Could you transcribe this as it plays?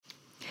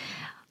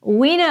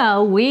We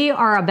know we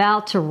are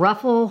about to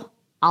ruffle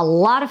a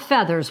lot of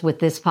feathers with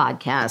this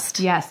podcast.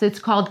 Yes, it's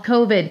called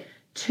COVID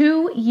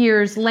 2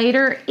 years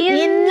later.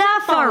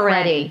 Enough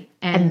already.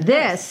 And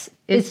this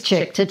is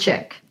Chick to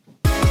Chick.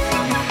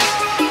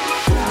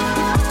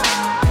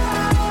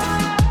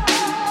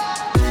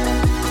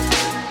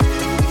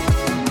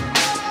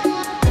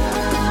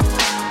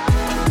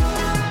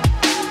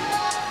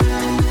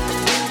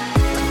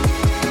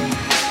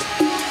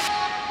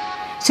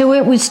 So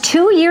it was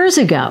 2 years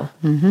ago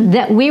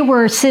that we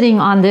were sitting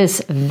on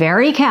this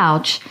very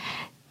couch,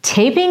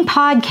 taping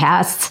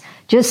podcasts,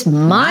 just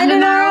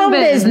minding our own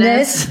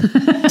business,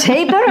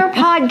 taping our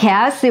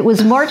podcasts. It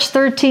was March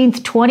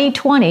 13th,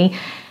 2020.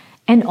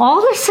 And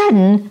all of a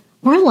sudden,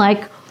 we're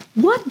like,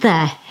 what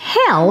the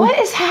hell? What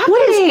is happening?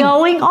 What is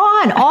going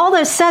on? All of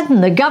a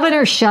sudden, the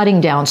governor's shutting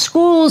down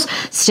schools,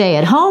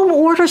 stay-at-home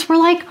orders. We're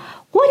like,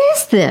 what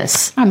is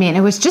this? I mean,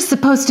 it was just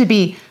supposed to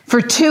be for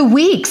 2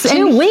 weeks.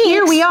 Here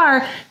we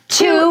are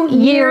 2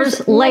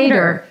 years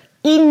later.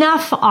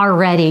 Enough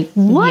already.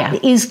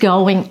 What is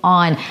going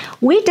on?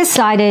 We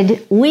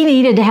decided we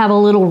needed to have a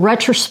little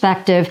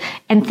retrospective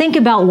and think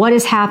about what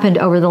has happened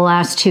over the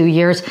last 2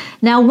 years.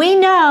 Now, we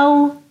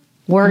know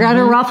we're going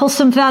to ruffle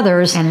some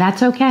feathers. And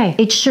that's okay.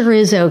 It sure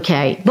is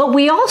okay. But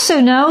we also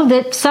know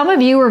that some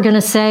of you are going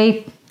to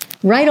say,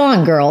 right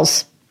on,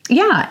 girls.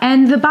 Yeah,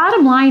 and the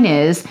bottom line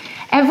is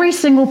every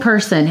single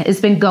person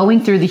has been going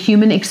through the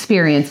human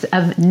experience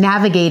of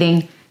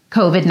navigating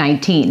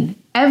COVID-19.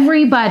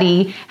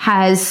 Everybody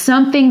has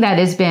something that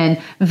has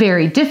been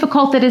very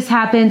difficult that has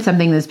happened,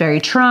 something that's very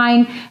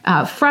trying,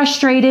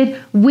 frustrated.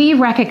 We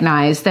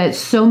recognize that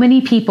so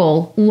many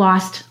people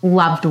lost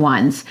loved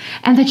ones,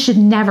 and that should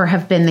never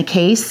have been the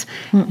case.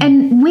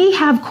 And we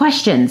have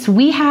questions.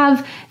 We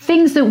have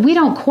things that we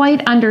don't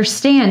quite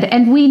understand.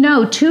 And we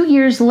know 2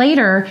 years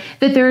later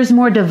that there is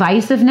more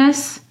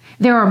divisiveness.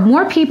 There are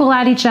more people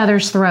at each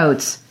other's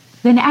throats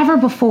than ever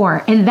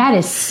before. And that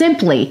is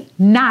simply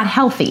not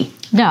healthy.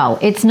 No,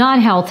 it's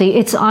not healthy.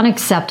 It's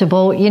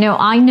unacceptable. You know,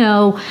 I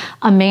know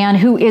a man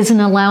who isn't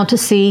allowed to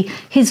see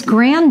his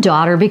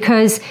granddaughter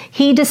because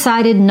he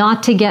decided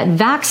not to get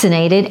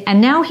vaccinated,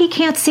 and now he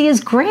can't see his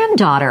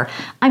granddaughter.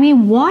 I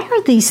mean, why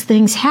are these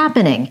things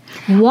happening?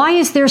 Why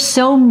is there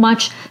so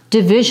much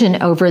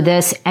division over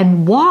this,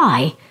 and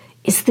why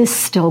is this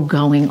still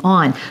going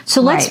on?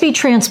 So let's be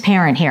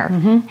transparent here.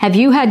 Have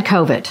you had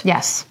COVID?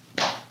 Yes.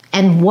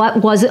 And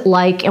what was it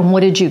like, and what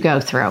did you go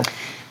through?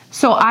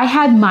 So I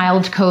had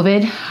mild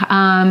COVID.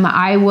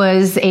 I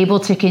was able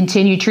to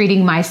continue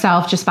treating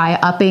myself just by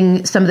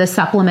upping some of the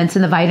supplements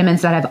and the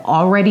vitamins that I've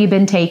already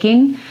been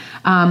taking.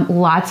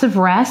 Lots of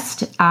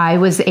rest. I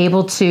was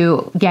able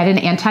to get an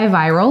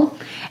antiviral,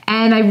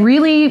 and I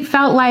really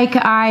felt like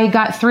I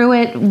got through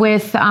it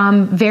with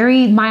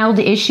very mild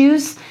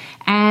issues,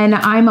 and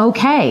I'm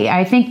okay.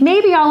 I think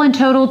maybe all in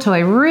total till I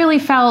really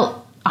felt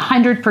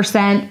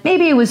 100%,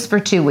 maybe it was for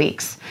 2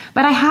 weeks.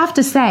 But I have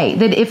to say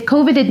that if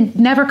COVID had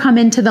never come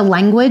into the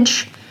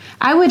language,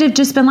 I would have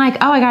just been like,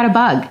 oh, I got a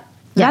bug.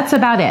 That's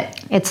about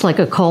it. It's like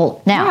a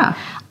cold. Now,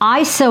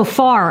 I so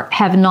far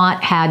have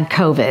not had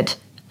COVID.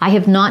 I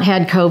have not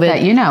had COVID.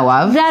 That you know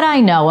of. That I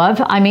know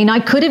of. I mean, I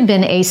could have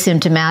been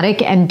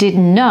asymptomatic and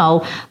didn't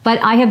know, but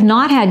I have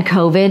not had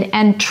COVID.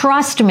 And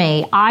trust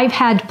me, I've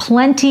had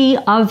plenty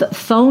of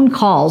phone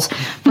calls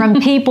from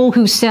people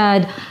who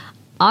said,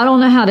 I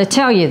don't know how to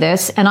tell you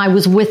this, and I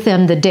was with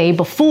them the day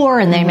before,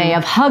 and they may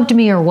have hugged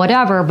me or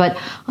whatever, but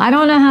I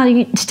don't know how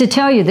to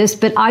tell you this,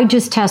 but I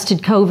just tested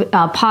COVID,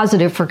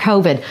 positive for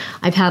COVID.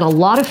 I've had a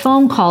lot of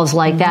phone calls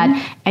like that,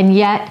 and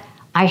yet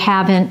I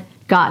haven't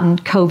gotten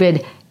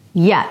COVID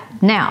yet.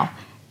 Now,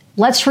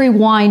 let's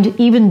rewind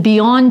even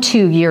beyond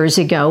 2 years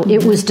ago.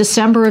 It was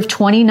December of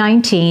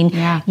 2019.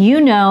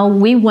 You know,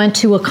 we went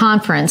to a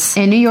conference.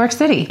 In New York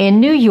City. In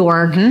New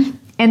York,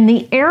 and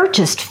the air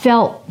just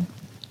felt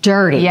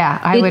dirty. Yeah,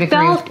 I would agree. It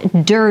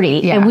felt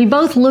dirty. Yeah. And we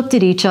both looked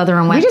at each other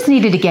and went, we just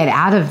needed to get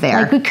out of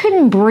there. Like, we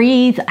couldn't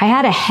breathe. I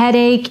had a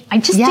headache. I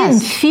just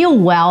didn't feel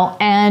well.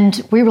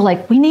 And we were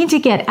like, we need to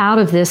get out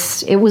of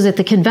this. It was at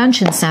the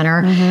convention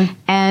center.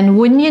 And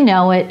wouldn't you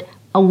know it,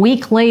 a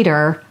week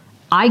later,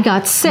 I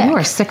got sick. You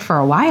were sick for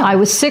a while. I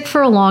was sick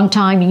for a long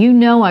time. You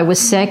know I was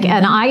sick.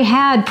 And I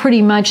had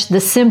pretty much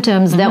the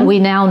symptoms that we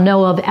now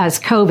know of as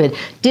COVID.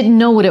 Didn't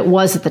know what it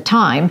was at the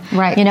time.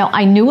 Right. You know,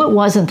 I knew it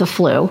wasn't the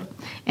flu.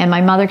 And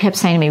my mother kept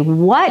saying to me,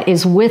 what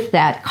is with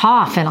that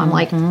cough? And I'm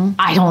like,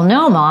 I don't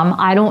know, Mom.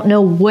 I don't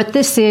know what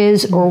this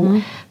is.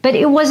 But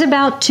it was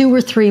about 2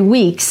 or 3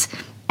 weeks,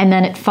 and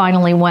then it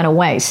finally went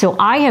away. So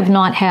I have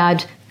not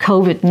had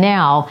COVID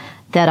now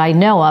that I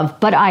know of,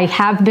 but I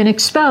have been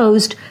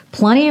exposed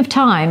plenty of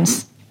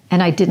times,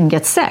 and I didn't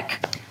get sick.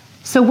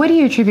 So what do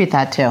you attribute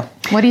that to?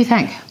 What do you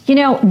think? You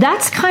know,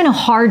 that's kind of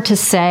hard to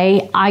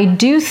say. I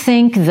do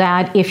think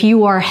that if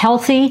you are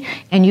healthy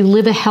and you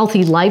live a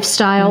healthy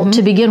lifestyle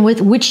to begin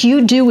with, which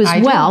you do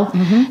as well,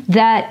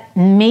 that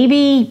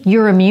maybe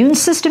your immune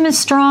system is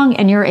strong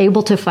and you're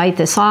able to fight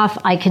this off.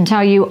 I can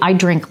tell you, I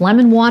drink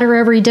lemon water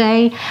every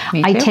day.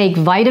 I take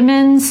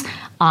vitamins.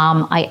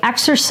 I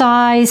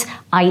exercise,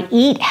 I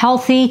eat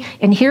healthy.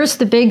 And here's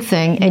the big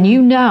thing. And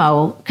you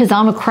know, because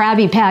I'm a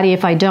crabby patty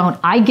if I don't,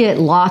 I get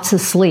lots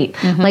of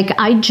sleep. Like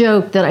I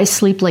joke that I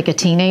sleep like a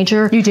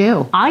teenager. You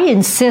do. I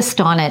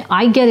insist on it.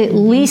 I get at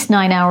least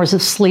 9 hours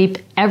of sleep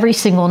every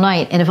single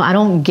night. And if I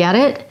don't get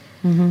it,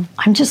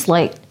 I'm just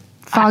like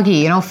foggy.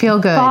 You don't feel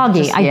good.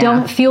 Foggy. I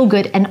don't feel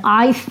good. And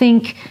I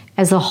think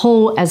as a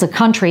whole, as a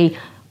country,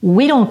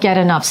 we don't get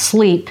enough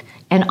sleep.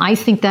 And I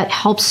think that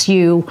helps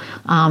you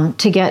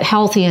to get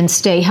healthy and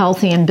stay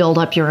healthy and build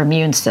up your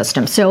immune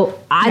system. So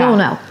I don't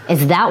know.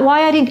 Is that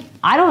why I didn't?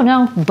 I don't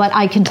know. But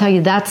I can tell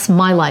you that's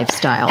my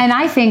lifestyle. And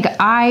I think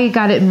I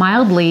got it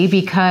mildly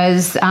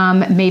because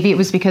maybe it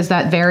was because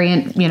that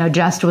variant,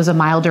 just was a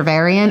milder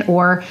variant,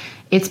 or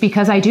it's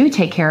because I do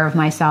take care of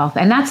myself.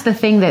 And that's the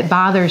thing that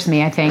bothers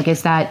me, I think,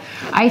 is that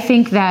I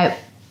think that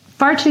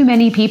far too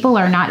many people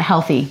are not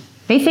healthy.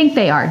 They think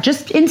they are,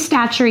 just in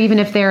stature, even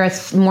if they're a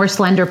more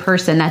slender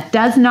person. That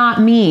does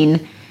not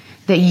mean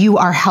that you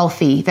are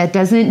healthy. That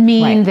doesn't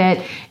mean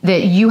that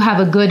you have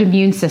a good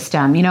immune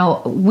system.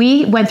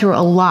 We went through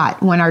a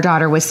lot when our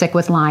daughter was sick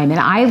with Lyme, and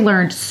I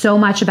learned so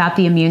much about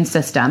the immune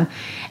system.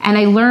 And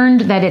I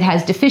learned that it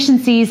has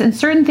deficiencies and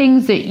certain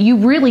things that you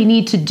really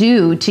need to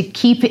do to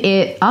keep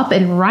it up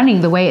and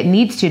running the way it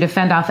needs to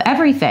fend off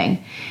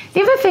everything.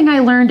 The other thing I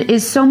learned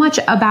is so much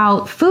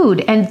about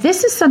food, and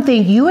this is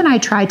something you and I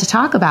tried to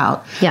talk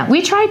about. Yeah.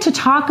 We tried to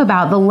talk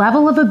about the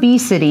level of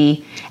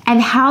obesity and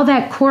how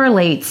that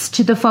correlates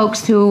to the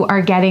folks who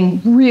are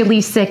getting really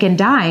sick and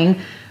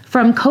dying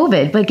from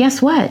COVID. But guess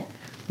what?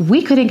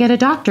 We couldn't get a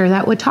doctor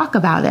that would talk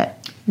about it.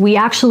 We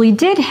actually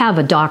did have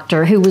a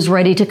doctor who was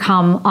ready to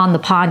come on the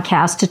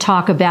podcast to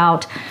talk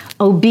about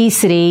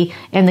obesity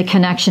and the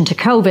connection to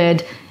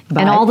COVID.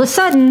 And all of a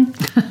sudden,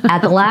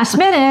 at the last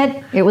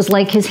minute, it was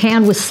like his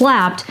hand was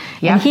slapped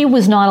and he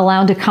was not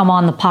allowed to come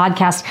on the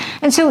podcast.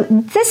 And so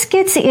this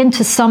gets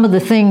into some of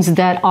the things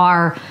that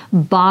are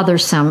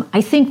bothersome.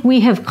 I think we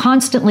have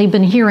constantly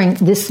been hearing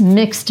this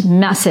mixed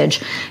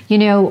message.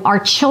 Our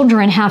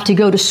children have to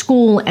go to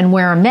school and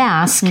wear a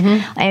mask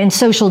and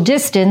social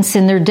distance,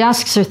 and their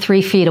desks are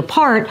 3 feet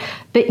apart,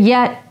 but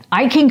yet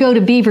I can go to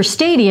Beaver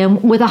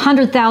Stadium with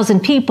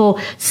 100,000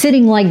 people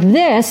sitting like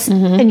this,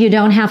 and you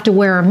don't have to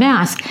wear a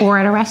mask. Or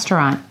at a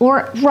restaurant.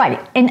 Right.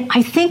 And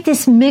I think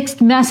this mixed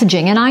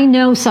messaging, and I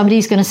know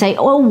somebody's going to say,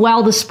 oh,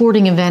 well, the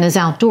sporting event is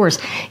outdoors.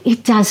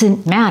 It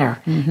doesn't matter.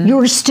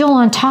 You're still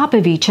on top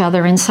of each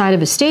other inside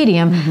of a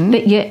stadium,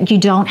 but yet you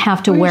don't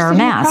have to wear a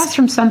mask. Across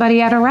from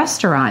somebody at a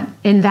restaurant.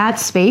 In that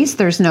space,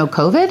 there's no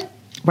COVID.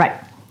 Right.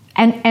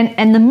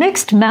 And the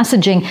mixed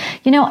messaging,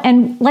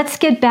 and let's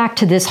get back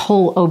to this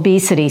whole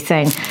obesity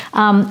thing.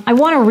 I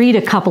want to read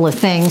a couple of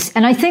things,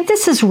 and I think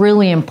this is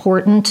really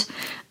important.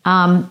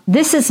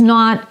 This is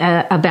not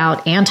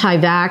about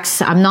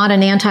anti-vax. I'm not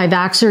an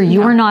anti-vaxxer.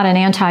 You're not an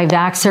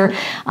anti-vaxxer.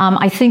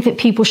 I think that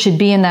people should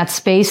be in that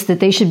space, that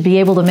they should be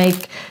able to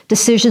make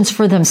decisions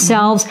for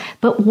themselves.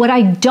 But what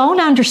I don't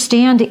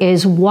understand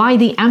is why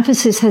the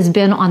emphasis has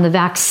been on the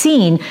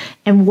vaccine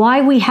and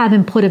why we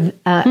haven't put an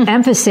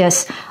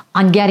emphasis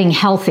on getting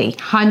healthy.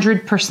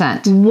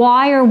 100%.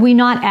 Why are we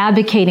not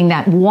advocating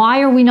that?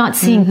 Why are we not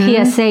seeing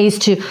PSAs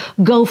to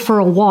go for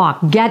a walk,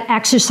 get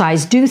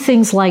exercise, do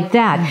things like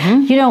that?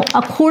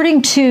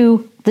 According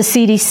to the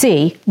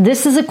CDC,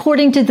 this is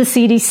according to the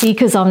CDC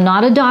because I'm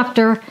not a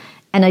doctor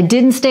and I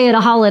didn't stay at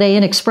a Holiday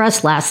Inn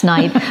Express last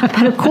night,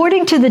 but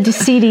according to the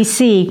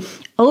CDC,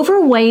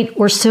 overweight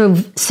or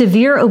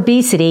severe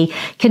obesity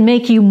can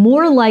make you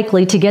more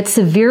likely to get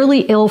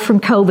severely ill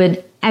from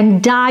COVID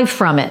and die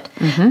from it.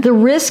 The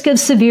risk of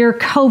severe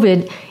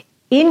COVID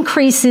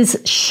increases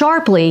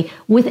sharply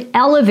with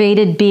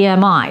elevated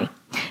BMI.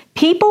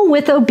 People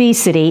with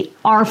obesity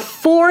are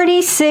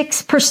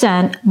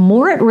 46%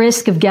 more at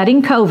risk of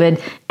getting COVID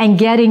and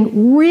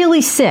getting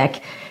really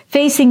sick,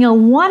 facing a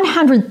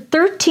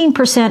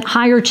 113%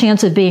 higher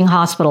chance of being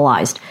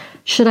hospitalized.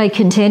 Should I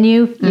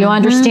continue? You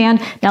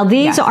understand? Now,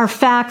 these are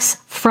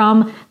facts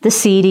from the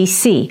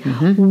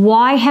CDC.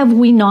 Why have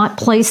we not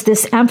placed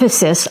this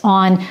emphasis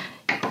on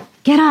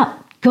get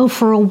up, go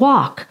for a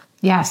walk?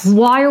 Yes.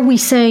 Why are we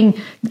saying,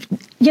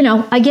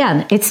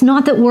 again, it's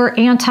not that we're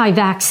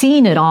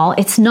anti-vaccine at all.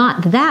 It's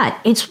not that.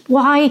 It's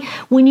why,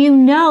 when you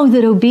know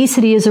that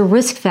obesity is a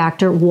risk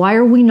factor, why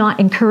are we not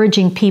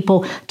encouraging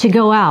people to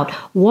go out,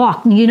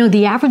 walk?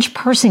 The average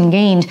person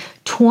gained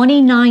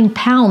 29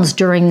 pounds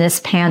during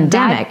this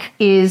pandemic. That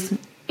is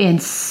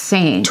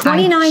insane.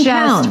 29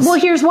 pounds. Well,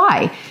 here's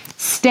why.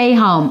 Stay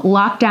home,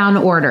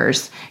 lockdown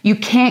orders. You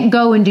can't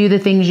go and do the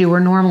things you were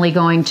normally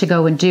going to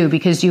go and do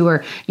because you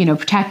were,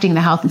 protecting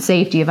the health and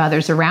safety of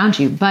others around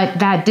you. But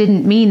that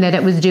didn't mean that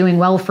it was doing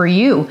well for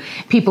you.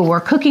 People were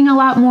cooking a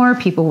lot more.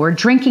 People were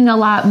drinking a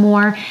lot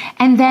more.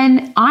 And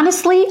then,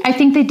 honestly, I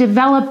think they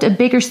developed a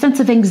bigger sense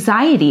of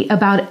anxiety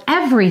about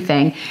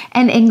everything.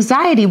 And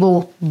anxiety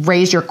will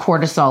raise your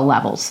cortisol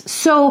levels.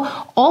 So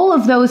all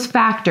of those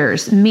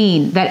factors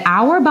mean that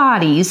our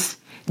bodies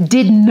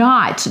did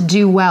not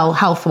do well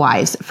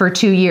health-wise for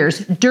 2 years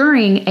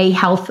during a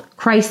health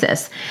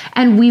crisis.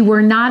 And we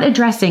were not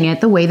addressing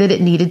it the way that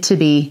it needed to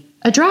be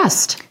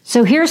addressed.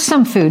 So here's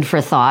some food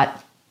for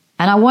thought.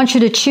 And I want you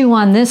to chew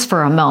on this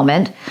for a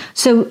moment.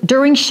 So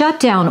during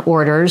shutdown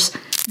orders,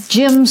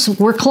 gyms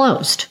were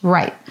closed.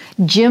 Right.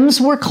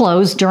 Gyms were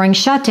closed during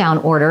shutdown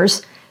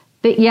orders,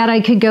 but yet I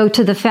could go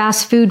to the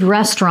fast food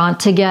restaurant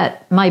to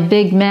get my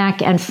Big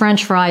Mac and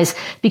French fries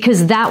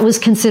because that was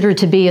considered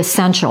to be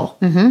essential.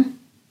 Mm-hmm.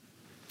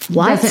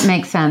 What? Doesn't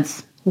make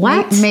sense.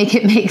 What? Make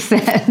it make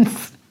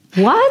sense.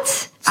 What?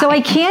 So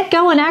I can't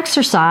go and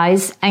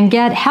exercise and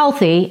get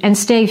healthy and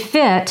stay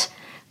fit,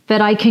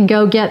 but I can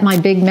go get my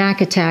Big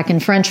Mac attack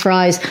and French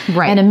fries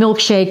and a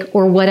milkshake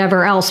or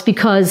whatever else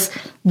because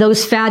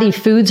those fatty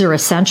foods are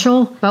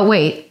essential. But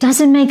wait.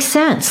 Doesn't make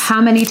sense.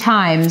 How many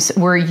times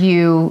were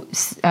you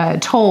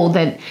told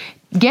that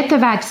get the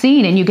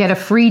vaccine and you get a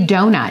free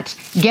donut?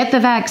 Get the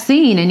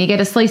vaccine and you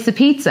get a slice of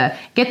pizza.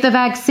 Get the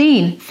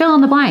vaccine, fill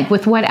in the blank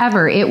with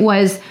whatever. It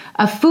was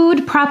a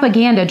food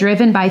propaganda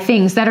driven by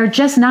things that are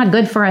just not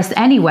good for us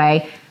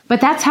anyway. But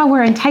that's how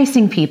we're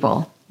enticing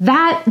people.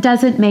 That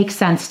doesn't make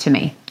sense to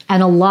me.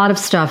 And a lot of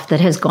stuff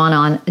that has gone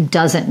on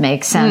doesn't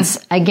make sense.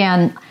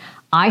 Again,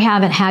 I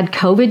haven't had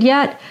COVID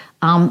yet,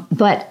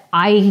 but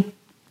I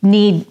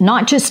need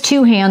not just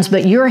two hands,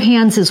 but your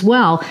hands as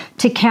well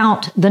to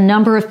count the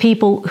number of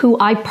people who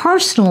I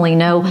personally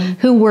know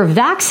who were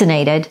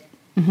vaccinated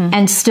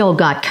and still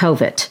got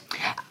COVID.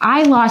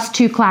 I lost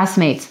 2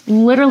 classmates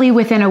literally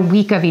within a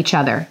week of each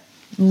other.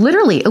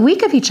 Literally a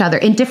week of each other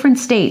in different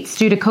states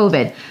due to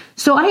COVID.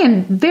 So I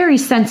am very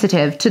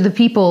sensitive to the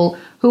people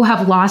who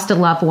have lost a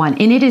loved one,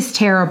 and it is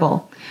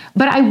terrible.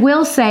 But I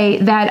will say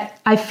that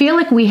I feel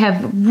like we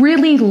have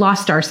really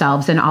lost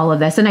ourselves in all of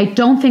this, and I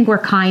don't think we're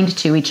kind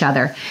to each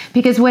other.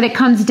 Because what it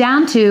comes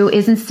down to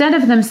is instead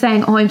of them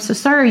saying, oh, I'm so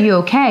sorry, are you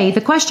okay?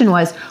 The question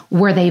was,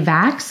 were they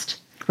vaxxed?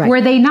 Right.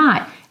 Were they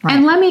not? Right.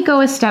 And let me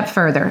go a step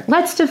further.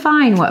 Let's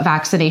define what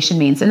vaccination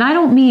means. And I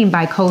don't mean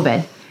by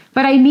COVID.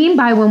 But I mean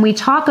by when we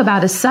talk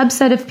about a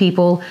subset of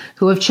people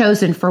who have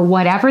chosen, for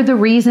whatever the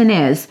reason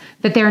is,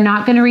 that they're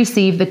not going to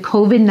receive the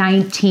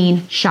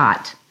COVID-19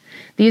 shot.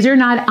 These are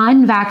not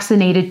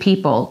unvaccinated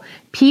people.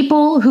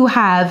 People who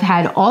have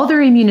had all their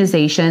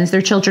immunizations,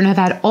 their children have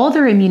had all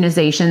their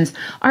immunizations,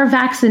 are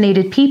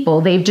vaccinated people.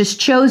 They've just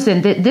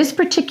chosen that this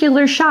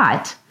particular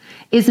shot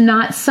is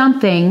not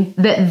something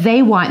that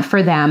they want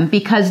for them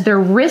because their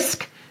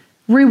risk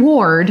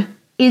reward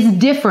is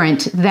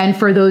different than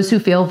for those who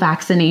feel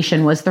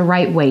vaccination was the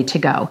right way to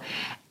go.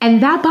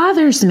 And that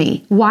bothers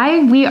me.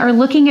 Why we are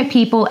looking at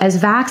people as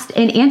vaxxed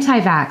and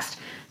anti-vaxxed.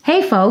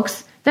 Hey,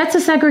 folks, that's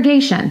a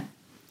segregation.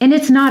 And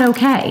it's not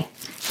okay.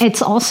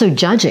 It's also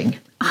judging.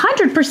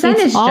 100% is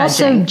judging. It's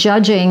also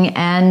judging.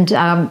 And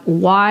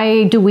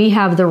why do we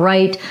have the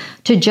right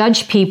to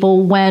judge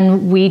people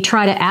when we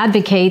try to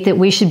advocate that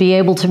we should be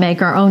able to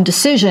make our own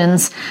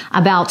decisions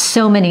about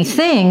so many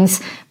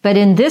things? But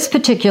in this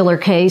particular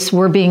case,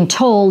 we're being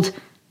told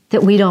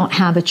that we don't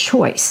have a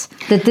choice,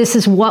 that this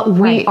is what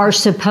we are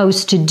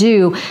supposed to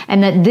do,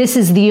 and that this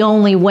is the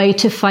only way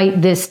to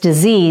fight this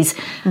disease,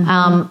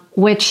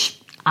 which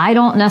I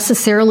don't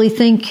necessarily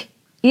think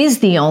is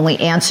the only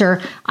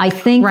answer. I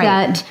think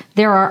that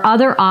there are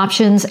other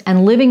options,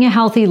 and living a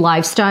healthy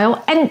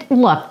lifestyle. And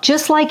look,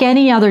 just like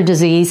any other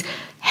disease,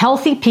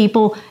 healthy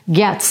people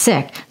get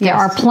sick. There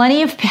are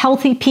plenty of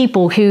healthy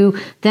people who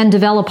then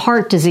develop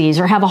heart disease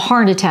or have a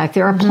heart attack.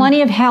 There are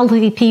plenty of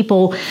healthy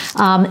people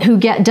who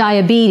get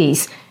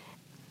diabetes.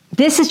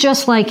 This is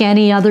just like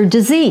any other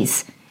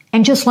disease.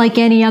 And just like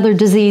any other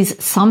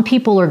disease, some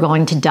people are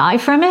going to die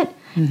from it.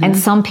 And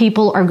some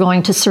people are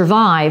going to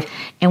survive.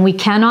 And we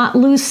cannot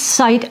lose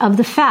sight of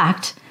the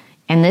fact,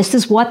 and this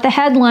is what the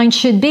headline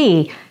should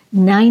be,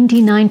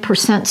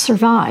 99%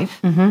 survive.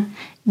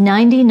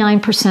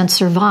 99%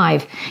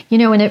 survive. You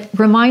know, and it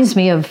reminds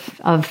me of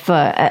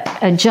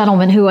a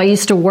gentleman who I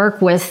used to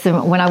work with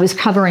when I was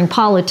covering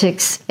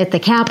politics at the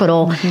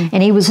Capitol,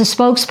 and he was a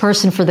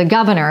spokesperson for the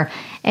governor.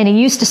 And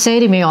he used to say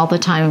to me all the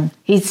time,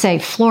 he'd say,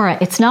 Flora,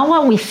 it's not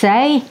what we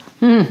say,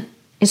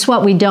 it's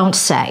what we don't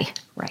say.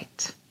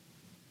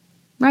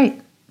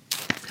 Right.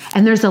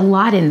 And there's a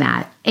lot in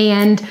that.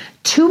 And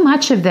too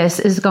much of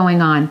this is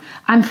going on.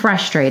 I'm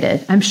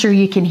frustrated. I'm sure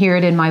you can hear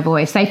it in my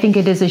voice. I think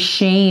it is a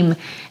shame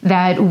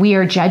that we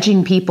are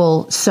judging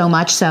people so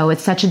much so.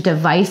 It's such a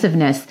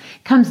divisiveness.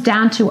 It comes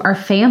down to our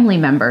family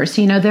members.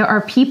 You know, there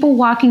are people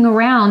walking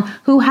around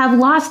who have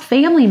lost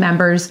family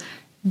members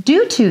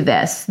due to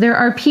this. There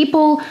are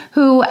people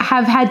who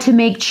have had to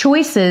make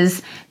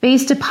choices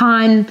based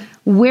upon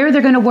where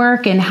they're going to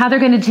work and how they're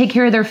going to take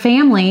care of their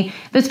family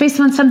that's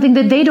based on something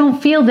that they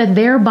don't feel that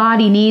their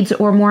body needs,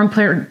 or more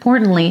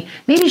importantly,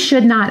 maybe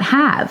should not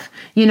have.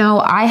 You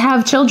know, I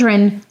have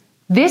children.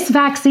 This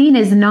vaccine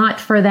is not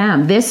for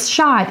them. This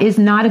shot is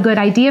not a good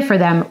idea for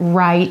them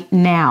right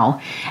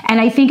now. And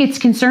I think it's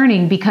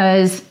concerning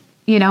because,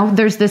 you know,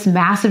 there's this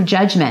massive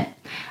judgment.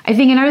 I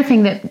think another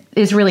thing that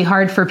is really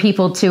hard for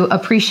people to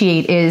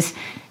appreciate is,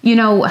 you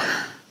know,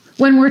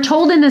 when we're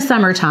told in the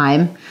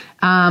summertime,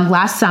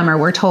 last summer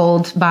were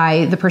told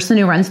by the person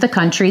who runs the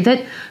country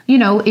that,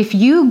 if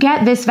you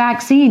get this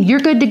vaccine, you're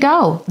good to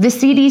go. The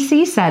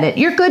CDC said it.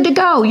 You're good to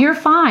go. You're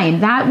fine.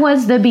 That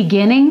was the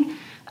beginning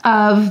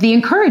of the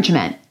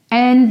encouragement.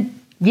 And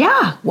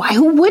yeah,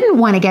 who wouldn't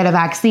want to get a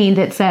vaccine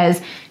that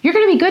says you're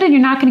going to be good and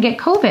you're not going to get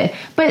COVID?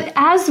 But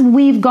as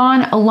we've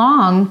gone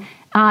along,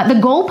 the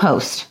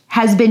goalpost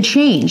has been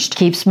changed.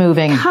 Keeps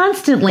moving.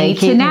 Constantly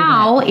to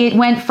now it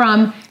went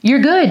from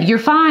you're good, you're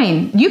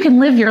fine, you can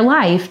live your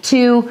life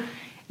to,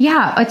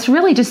 it's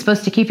really just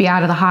supposed to keep you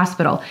out of the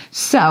hospital.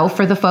 So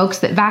for the folks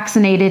that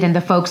vaccinated and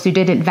the folks who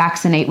didn't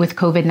vaccinate with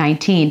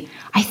COVID-19,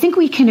 I think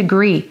we can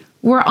agree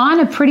we're on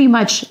a pretty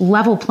much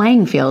level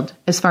playing field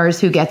as far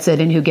as who gets it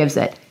and who gives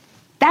it.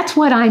 That's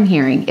what I'm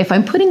hearing. If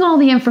I'm putting all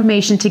the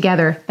information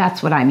together,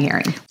 that's what I'm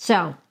hearing.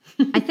 So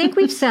I think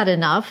we've said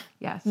enough.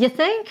 Yes. You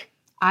think?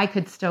 I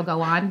could still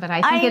go on, but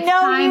I think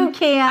you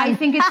can. I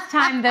think it's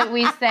time that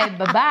we say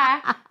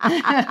bye-bye.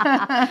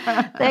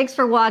 Thanks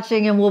for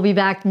watching, and we'll be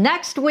back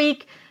next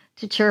week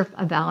to chirp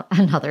about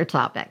another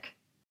topic.